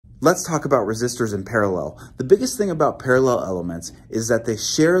Let's talk about resistors in parallel. The biggest thing about parallel elements is that they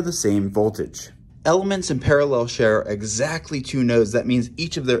share the same voltage. Elements in parallel share exactly two nodes. That means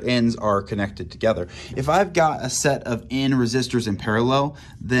each of their ends are connected together. If I've got a set of N resistors in parallel,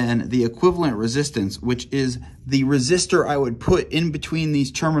 then the equivalent resistance, which is the resistor I would put in between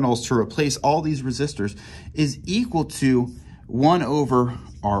these terminals to replace all these resistors, is equal to 1 over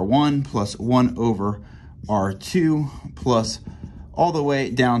R1 plus 1 over R2 plus all the way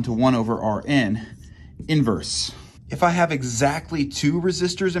down to 1 over Rn inverse. If I have exactly two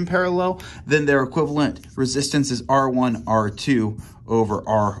resistors in parallel, then their equivalent resistance is R1, R2 over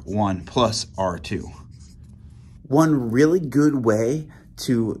R1 plus R2. One really good way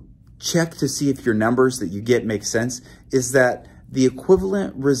to check to see if your numbers that you get make sense is that the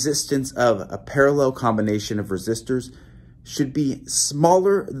equivalent resistance of a parallel combination of resistors should be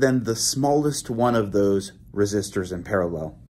smaller than the smallest one of those resistors in parallel.